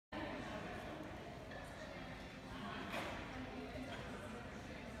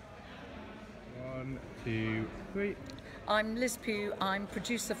2, 3. I'm Liz Pugh, I'm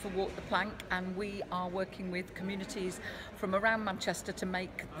producer for Walk the Plank, and we are working with communities from around Manchester to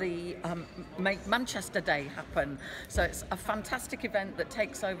make make Manchester Day happen. So it's a fantastic event that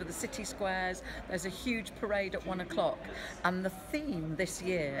takes over the city squares. There's a huge parade at 1 o'clock, and the theme this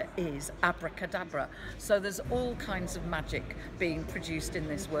year is abracadabra. So there's all kinds of magic being produced in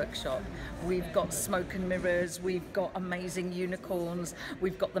this workshop. We've got smoke and mirrors, we've got amazing unicorns,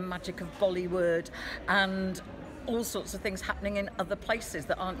 we've got the magic of Bollywood, and all sorts of things happening in other places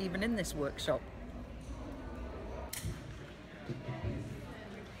that aren't even in this workshop.